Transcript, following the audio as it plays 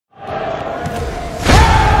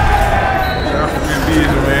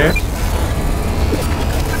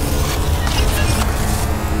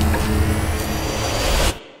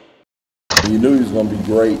going to be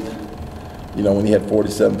great, you know, when he had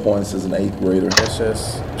 47 points as an 8th grader. It's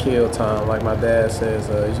just kill time. Like my dad says,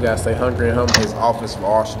 you got to stay hungry and humble. His offensive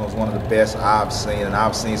arsenal is one of the best I've seen, and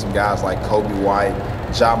I've seen some guys like Kobe White,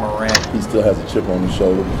 Ja Morant. He still has a chip on his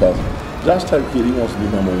shoulder because Josh type of kid, he wants to be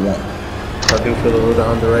number 1. I do feel a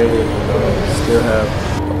little underrated and still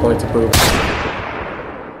have a point to prove.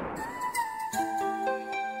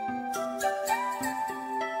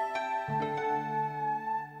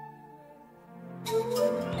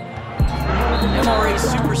 MRA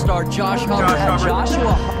superstar Josh Hubbard.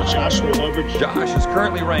 Joshua Hubbard. Josh is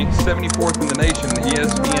currently ranked 74th in the nation in the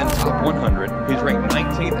ESPN Top 100. He's ranked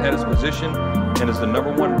 19th at his position and is the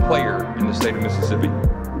 #1 player in the state of Mississippi.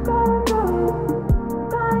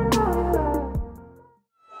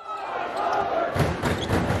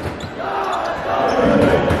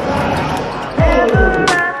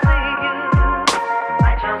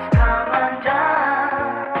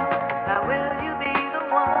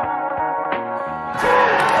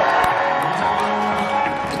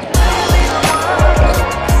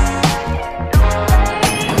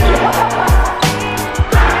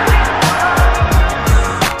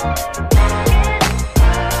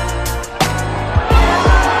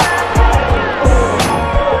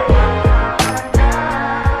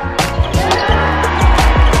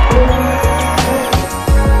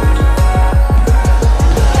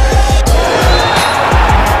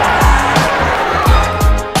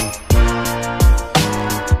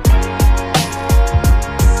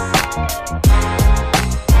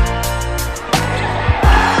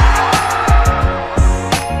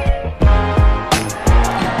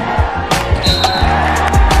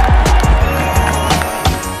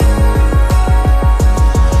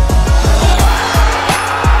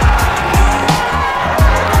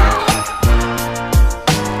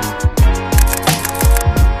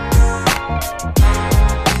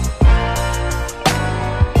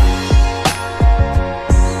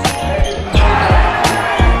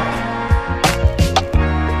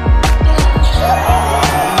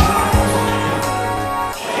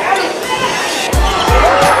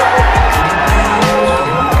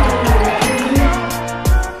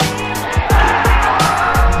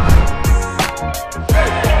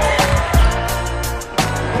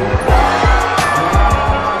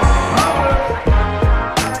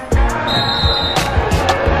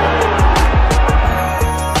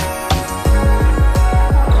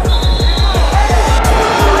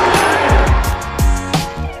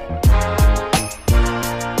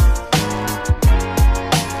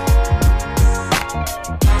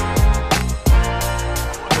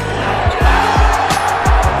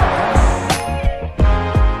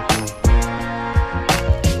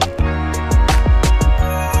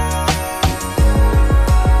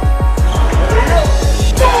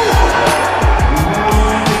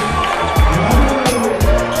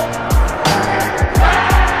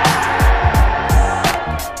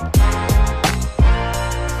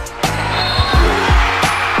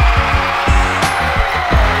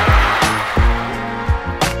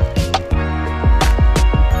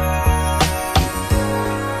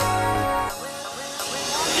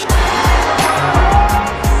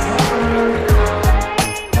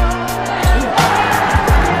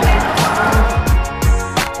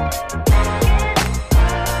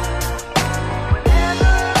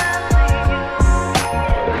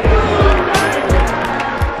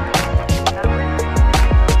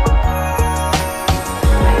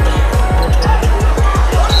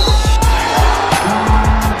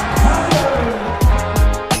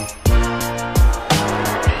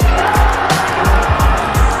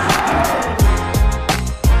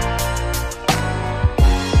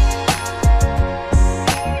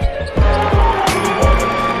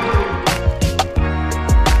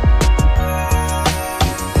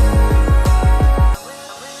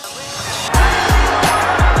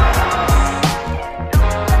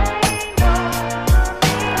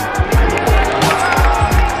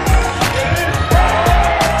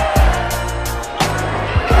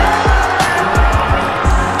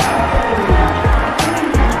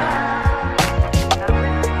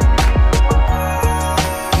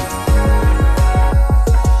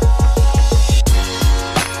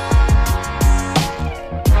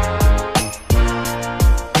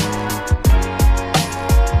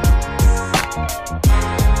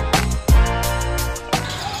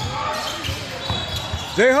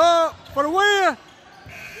 J-Hub for the win.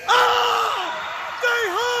 Oh!